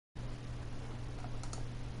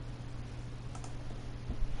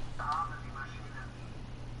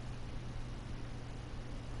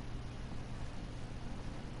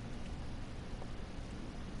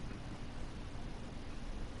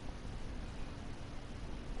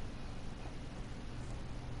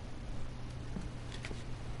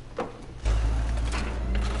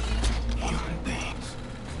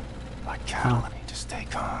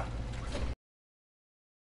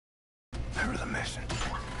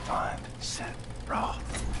Find, set, raw.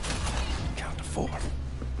 Count to 4.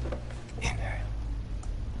 Inhale.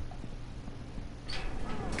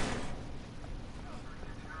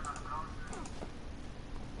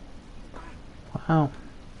 Wow.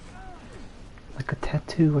 Like a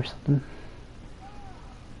tattoo or something.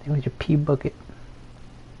 I think it was your pee bucket.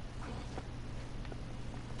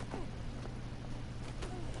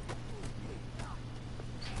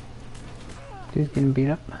 Dude's getting beat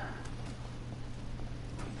up.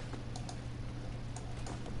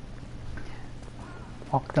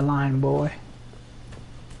 Walk the line, boy.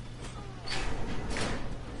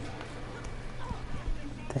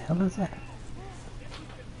 What the hell is that?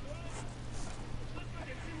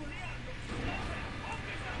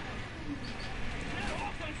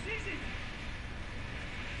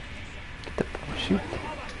 Get the parachute.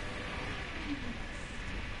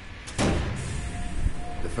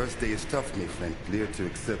 The first day is tough, my friend. Clear to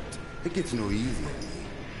accept. It gets no easier.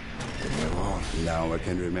 Now I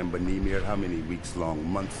can remember Nemir how many weeks long,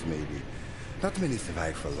 months maybe. Not many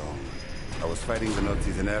survive for long. I was fighting the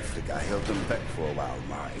Nazis in Africa. I held them back for a while,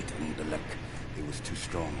 my intellect. It was too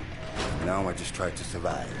strong. Now I just try to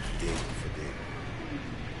survive, day for day.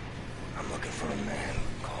 I'm looking for a man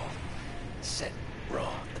called Set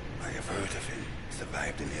Roth. I have heard of him.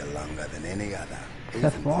 Survived in here longer than any other. He's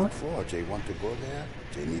Seth in Roth? Part 4. Jay want to go there?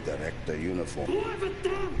 Jay need a rector uniform. Whoever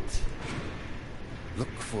dumped! Look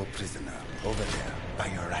for a prisoner over there, by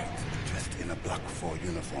your right, dressed in a Block 4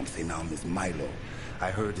 uniform. Say now, Miss Milo.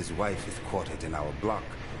 I heard his wife is quartered in our block.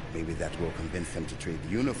 Maybe that will convince him to trade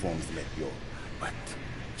uniforms, let yo. But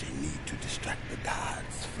they need to distract the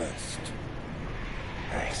guards first.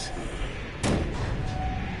 Nice.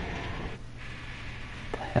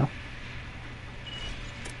 What the hell?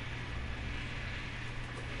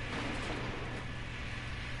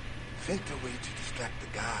 Think a way to distract the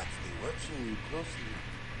guards. They're watching you closely.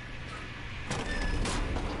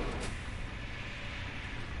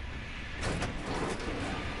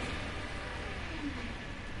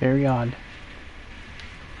 Very odd.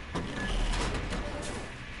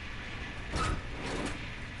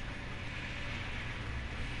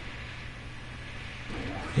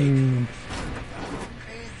 Crazy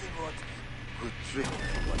what? Good trick.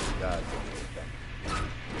 What the guards are back.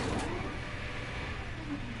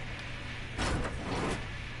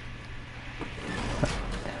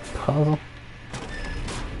 Puzzle.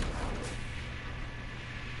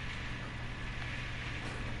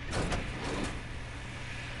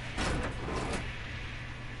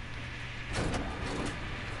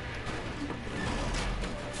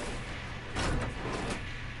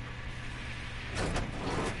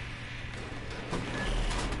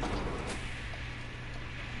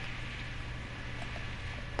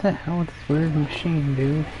 What the hell is this weird machine,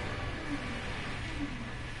 dude?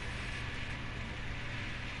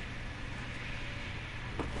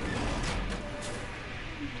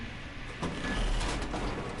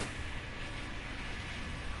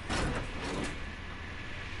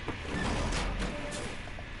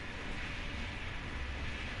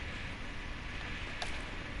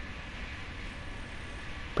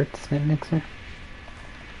 Brick cement mixer.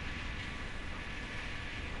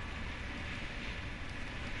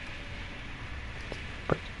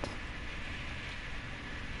 Brick.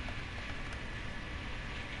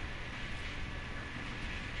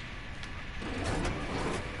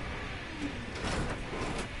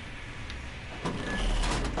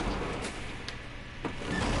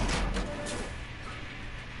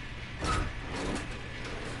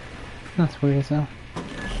 That's weird as hell.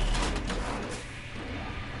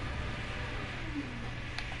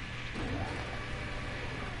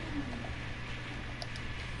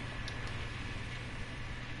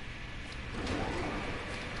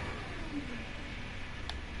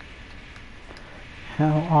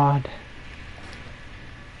 How odd.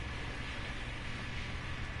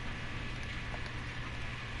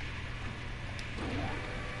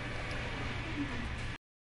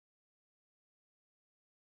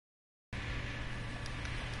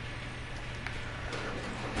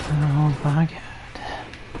 Oh my god.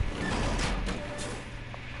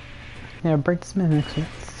 Yeah, break the cement mixer.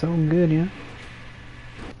 It's so good, yeah.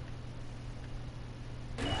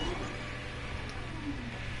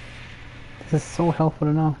 This is so helpful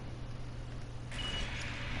to know.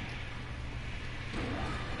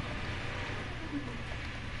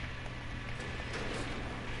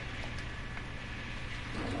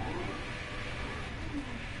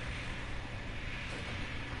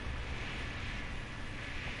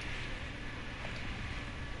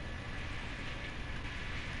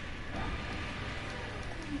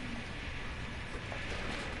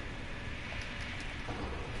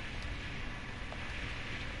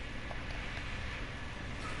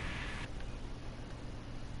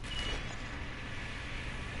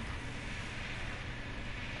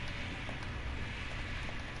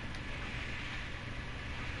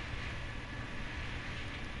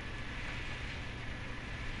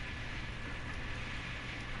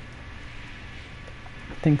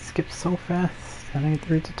 thing skips so fast. I didn't get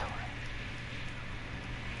to read the tutorial.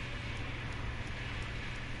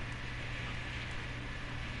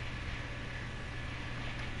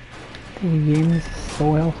 The game is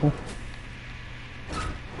so helpful.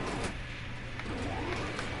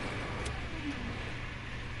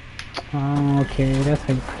 Oh, okay, that's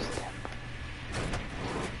how you press it.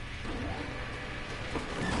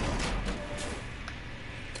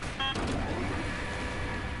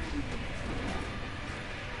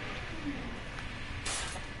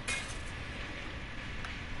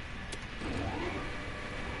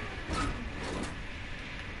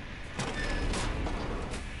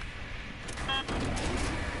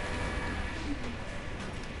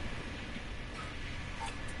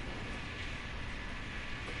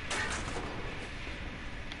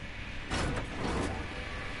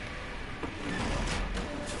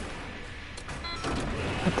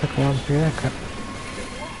 That took a while to figure that crap.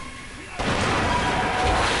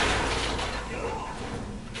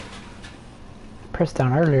 Pressed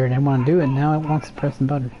down earlier and didn't want to do it, now it wants to press the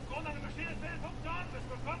button.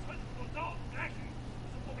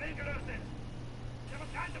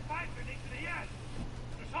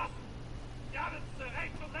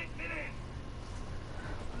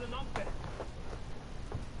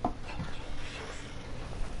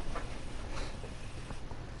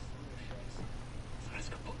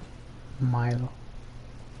 Milo.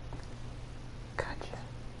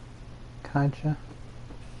 Kaja.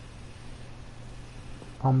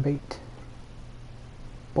 Bombate.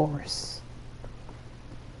 Boris.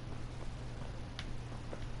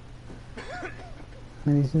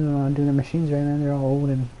 And these doing the machines right now, they're all old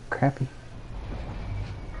and crappy.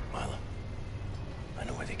 Milo, I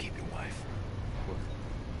know where they keep your wife. What?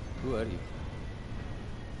 Who are you?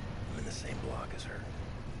 I'm in the same block as her.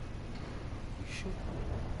 You sure?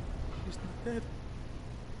 She's not dead.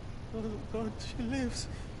 Oh God, she lives.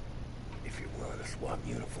 If you're willing to swap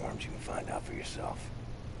uniforms, you can find out for yourself.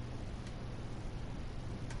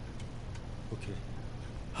 Okay.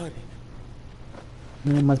 Hurry.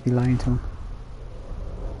 You must be lying to him.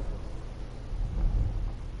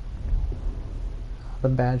 The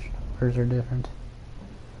badge numbers are different.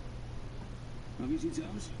 Na, wie sieht's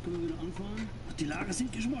aus? Können wir wieder anfahren? Die Lager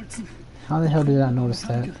sind geschmolzen. How the hell did I not notice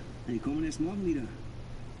that? Die kommen erst morgen wieder.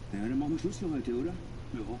 Ja, dann machen wir Schluss für heute, oder?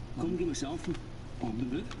 Ja. Komm, gehen wir saufen. How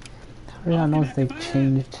did I notice they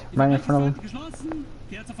changed right in front of them? Geschlossen.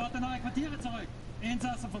 Kehrt sofort in eure Quartiere zurück.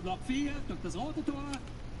 Insassen von Block 4 durch das rote Tor.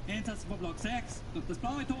 Insassen von Block 6 durch das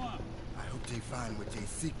blaue Tor. I hope they find what they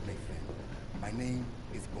seek, my friend. My name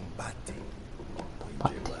is Bombate.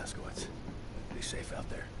 Jay Blazkowicz. Be safe out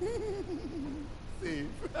there. Safe.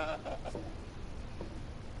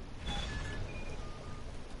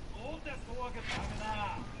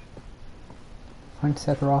 Find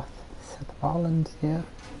Seth Roth. Seth Rollins, yeah.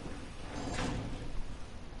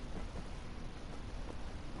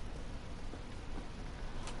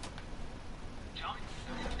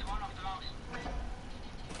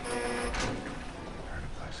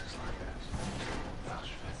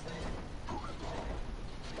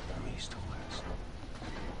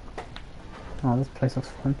 Oh, this place looks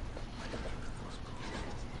fun.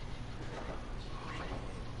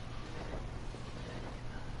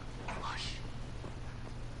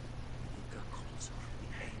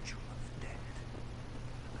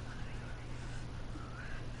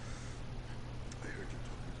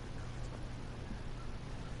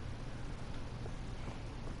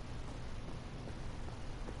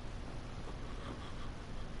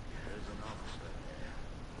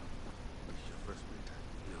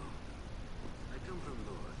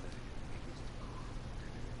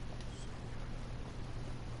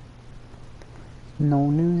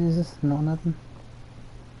 No news, is this? No nothing?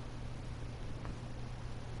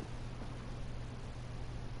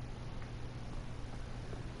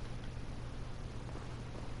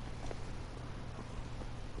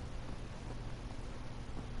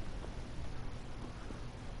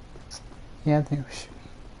 Yeah, I think we should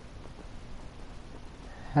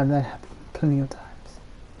have that happen plenty of times.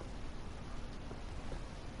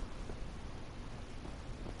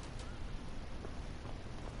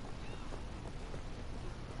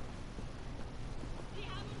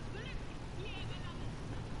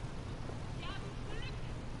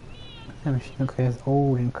 That machine looks like it's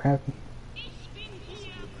old and crappy.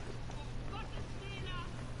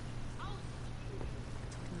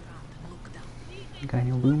 Got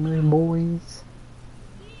any rumor, boys?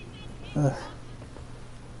 Ugh.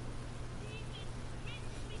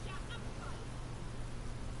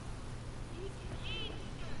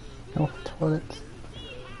 No toilets.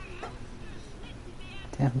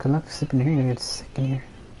 Damn, good luck sleeping here, you're gonna get sick in here.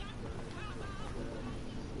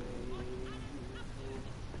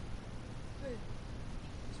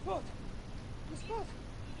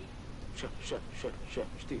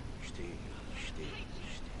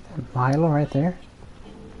 Milo right there.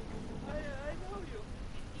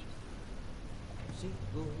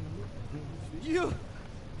 You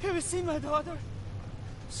ever seen my daughter?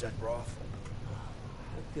 Set Roth.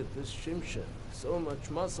 Look at this Shimshin. So much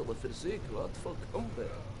muscle and physique. What for combat?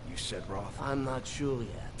 You Set Roth? I'm not sure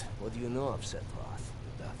yet. What do you know of Set Roth?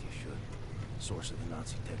 Doubt you should. Source of the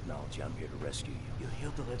Nazi technology. I'm here to rescue you. You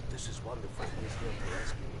hear the rip? This is wonderful. He's here to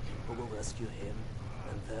rescue me. Who will rescue him?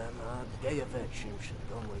 And then, Gayavek, Shimshin.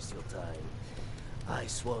 Don't waste your time. I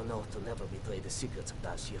swore an oath to never betray the secrets of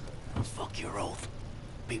Das Yichud. Fuck your oath.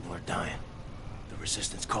 People are dying. The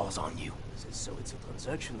resistance calls on you. So it's a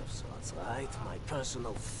transaction of sorts, right? My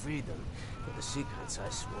personal freedom for the secrets I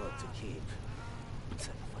swore to keep.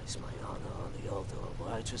 Sacrifice my honor on the altar of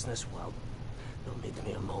righteousness? Well, permit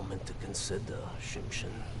me a moment to consider,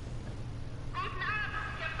 Shimshin.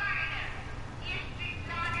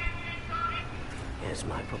 Here's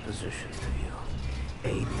my proposition to you.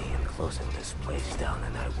 Aid me in closing this place down,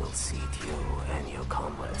 and I will seat you and your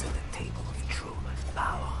comrades at the table of true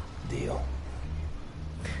power. Deal.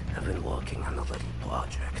 I've been working on a little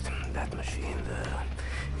project. That machine there,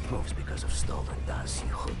 it moves because of stolen Das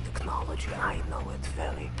Yichud technology. I know it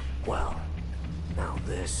very well. Now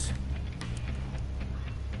this...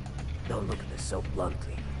 Don't look at this so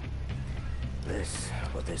bluntly.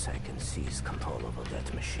 For this I can seize control over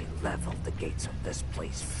that machine, level the gates of this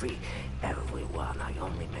place, free everyone. I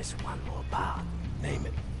only miss one more part. Name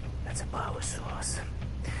it. That's a power source.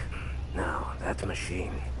 Now, that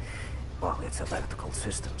machine, well, its electrical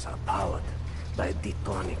systems are powered by a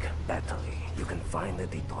detonic battery. You can find the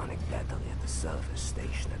detonic battery at the service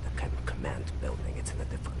station at the command building. It's in a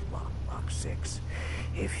different block, Block 6.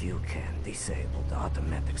 If you can disable the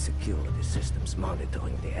automatic security systems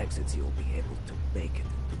monitoring the exits, you'll be able to make it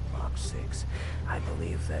into Block 6. I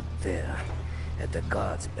believe that there, at the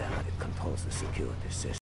guard's bell, it controls the security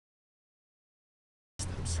systems.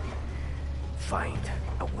 Find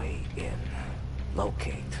a way in.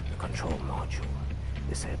 Locate the control module.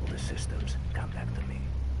 Disable the systems. Come back to me.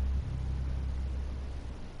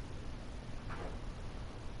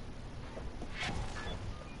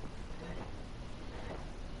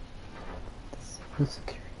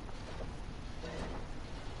 Security.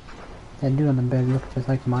 That dude on the bed looked just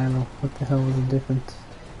like Milo. What the hell was the difference?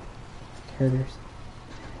 Characters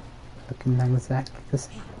looking exactly the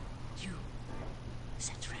same. You,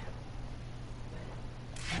 Citron.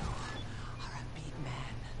 You are a big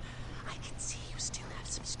man. I can see you still have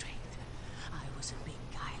some strength. I was a big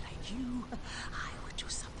guy like you. I would do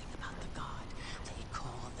something about the guard. They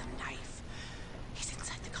call the knife. He's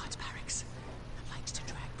inside the guard's barracks. Likes to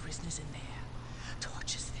drag prisoners in there.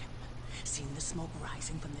 Tortures them. Seen the smoke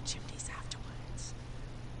rising from the chimneys afterwards.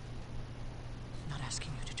 Not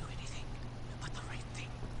asking you to do anything, but the right thing.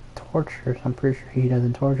 Torture? I'm pretty sure he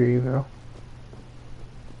doesn't torture you, girl.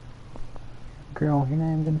 Girl, you're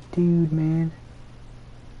not even a dude, man.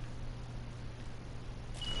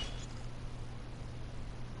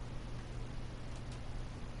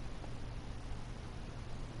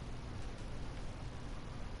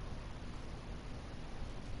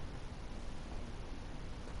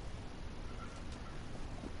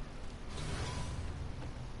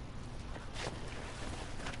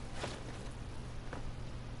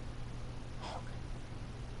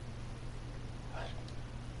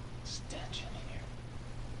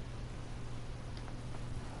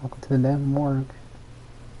 Welcome to the damn morgue.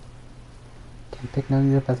 Can't pick none of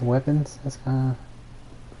these up as weapons. That's kinda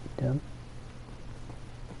dumb.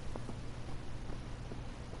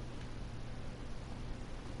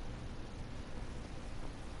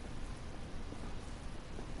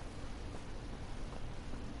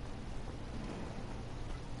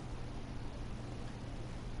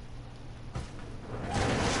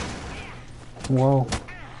 Whoa.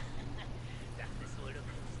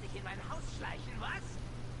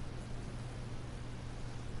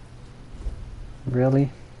 Really?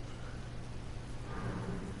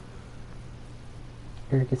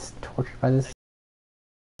 Here gets tortured by this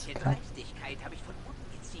guy. Dreistigkeit habe ich von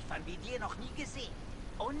Ungeziefern wie dir noch nie gesehen.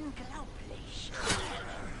 Unglaublich.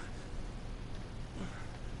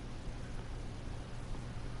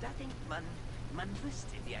 Da denkt man, man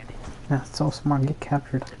wüsste wie eine... Yeah, so smart. Get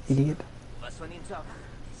captured, idiot. Was von ihm zu erwarten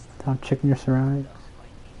ist. Stop checking your surroundings.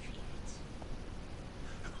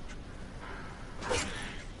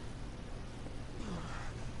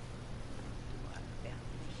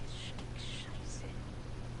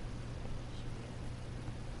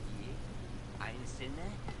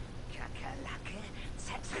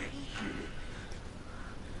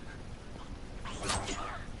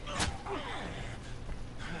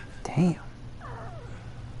 Damn.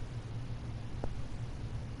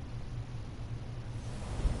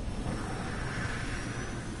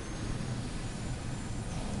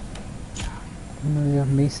 No, we got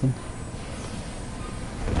Mason.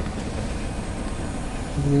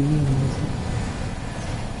 What do they need Mason?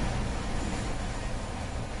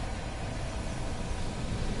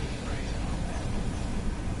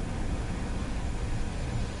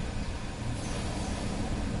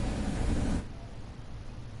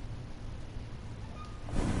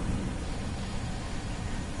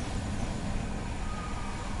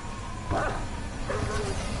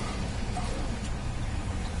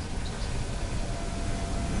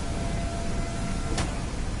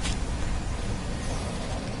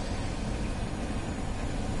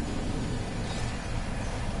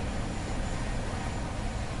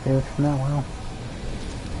 Stay from that well.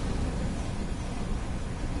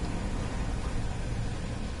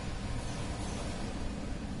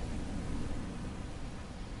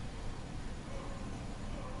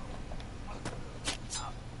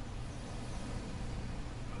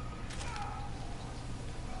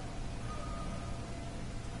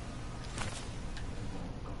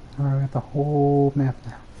 Alright, we got the whole map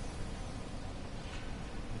now.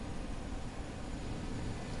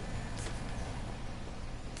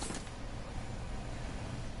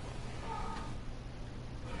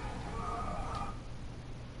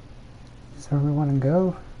 Is that where we want to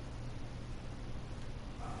go?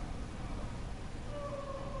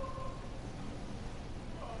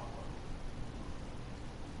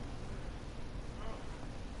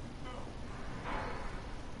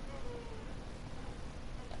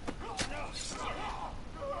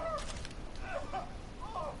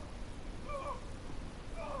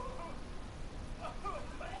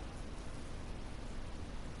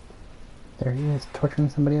 There he is, torturing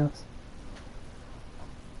somebody else.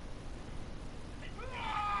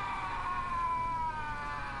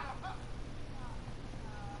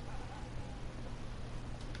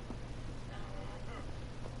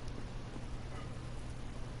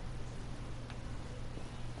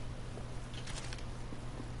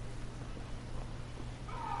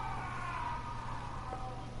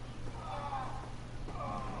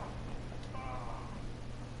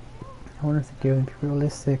 I wonder if the game would be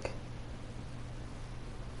realistic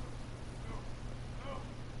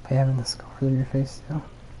by having the scars on your face still.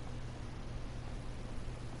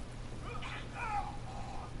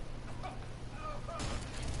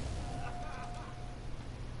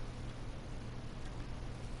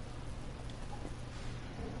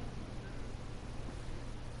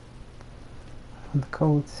 On the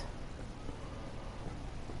codes.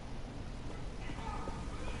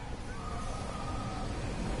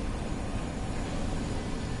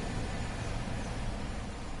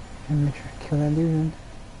 And make sure I kill that dude.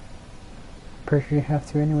 Pretty sure you have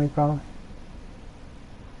to anyway, probably.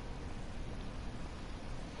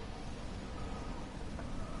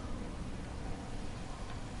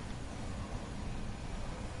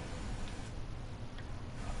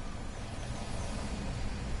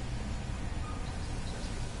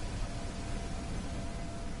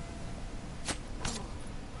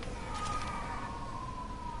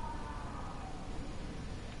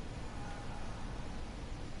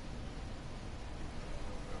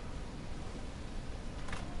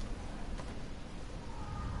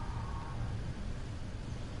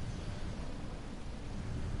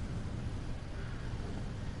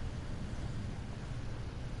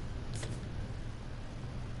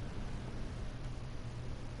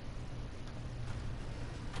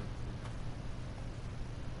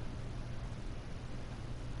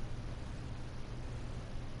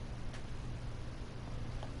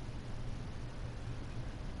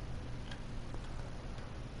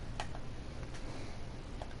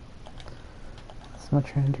 What I'm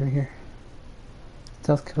trying to do here.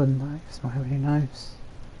 Stealth kill with knives. Don't have any knives.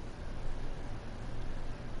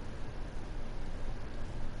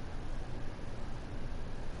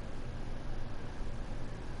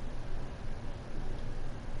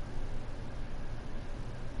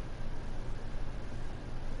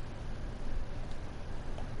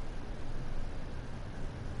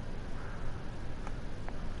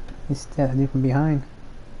 He's stabbed from behind.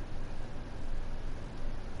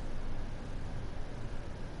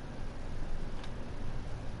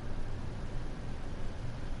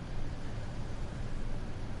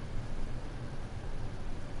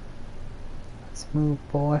 Move,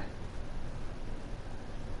 boy.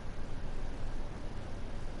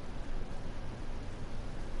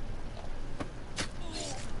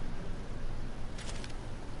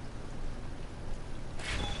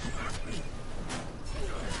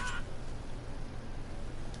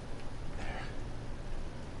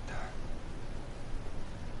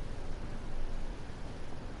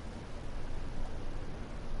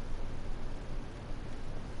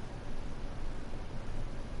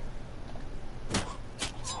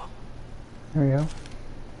 There we go.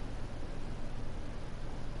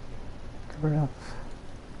 Covered up.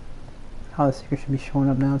 Oh, the secret should be showing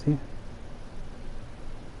up now too.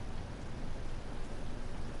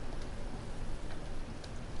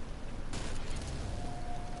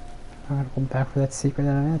 I'm gonna go back for that secret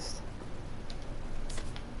that I missed.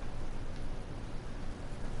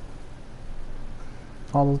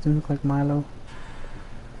 All those do look like Milo.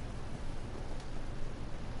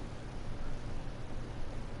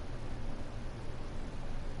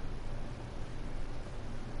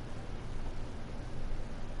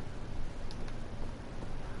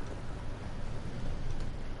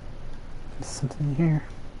 There's something here.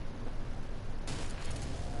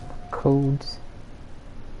 Codes.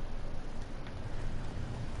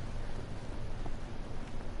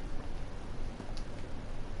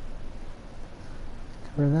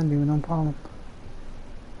 Cover that dude, no problem.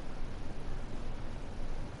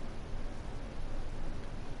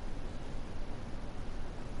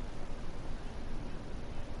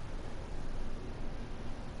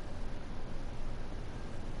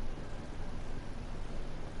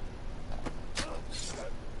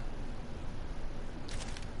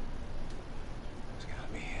 It's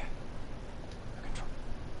gotta be here. The control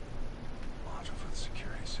module for the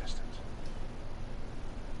security systems.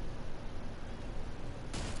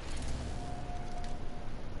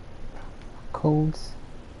 Codes.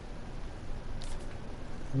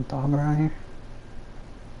 There's a dog around here.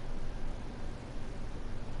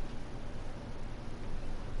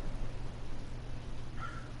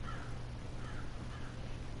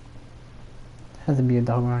 Has to be a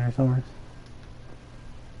dog around here somewhere.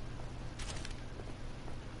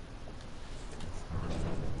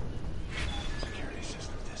 Security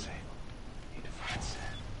system disabled. Need to find Sam.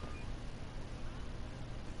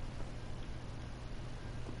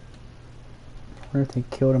 I wonder if they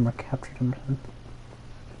killed him or captured him or something.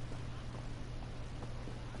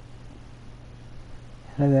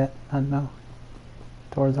 How did that? I don't know.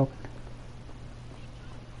 Door's open.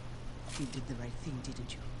 You did the right thing,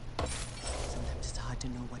 didn't you? Sometimes it's hard to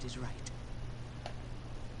know what is right.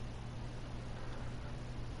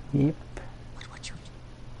 Yep. But what you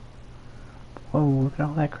did Whoa, look at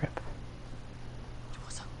all that crap.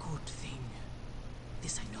 was a good thing.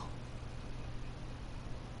 This I know.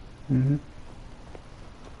 Mm-hmm.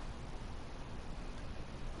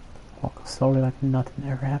 Walk slowly like nothing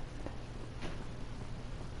ever happened.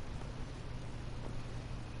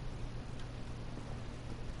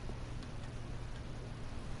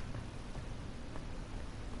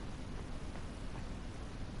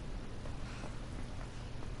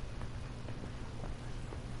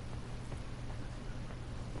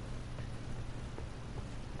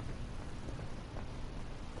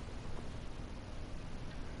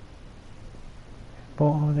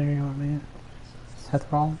 Oh, there you are, man.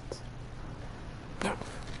 Seth Rollins.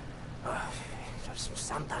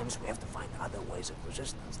 Sometimes we have to find other ways of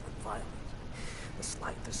resistance than violence. The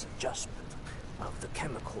slightest adjustment of the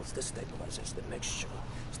chemicals destabilizes the mixture.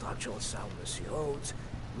 Structural soundness erodes,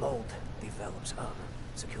 mold develops.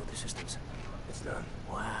 Security systems. It's done.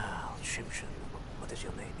 Wow, Shimshin. What is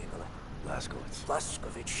your name, Igor? Blazkowicz.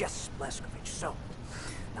 Blazkowicz, yes, Blazkowicz. So,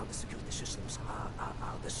 now the security systems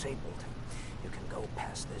are disabled. You can go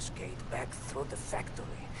past this gate, back through the factory,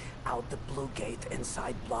 out the blue gate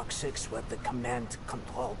inside Block 6 where the command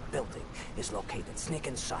control building is located. Sneak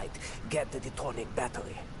inside, get the detonic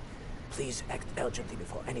battery. Please act urgently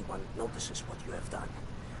before anyone notices what you have done.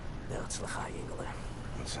 Berzlachai, Ingele.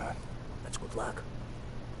 What's that? That's good luck.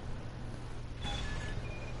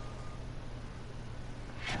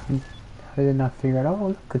 I did not figure out, oh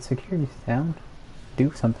look, good security's down.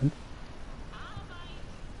 Do something.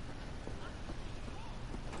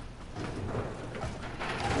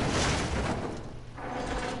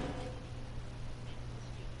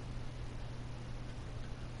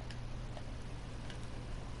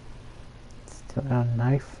 Still got a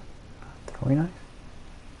knife. Throwing knife.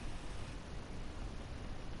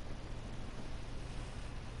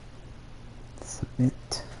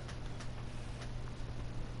 Submit.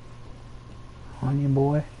 On you,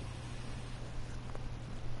 boy.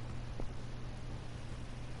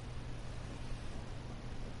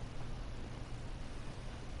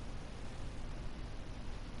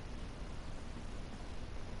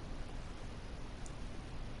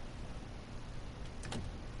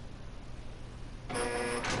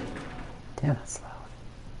 Damn, that's loud.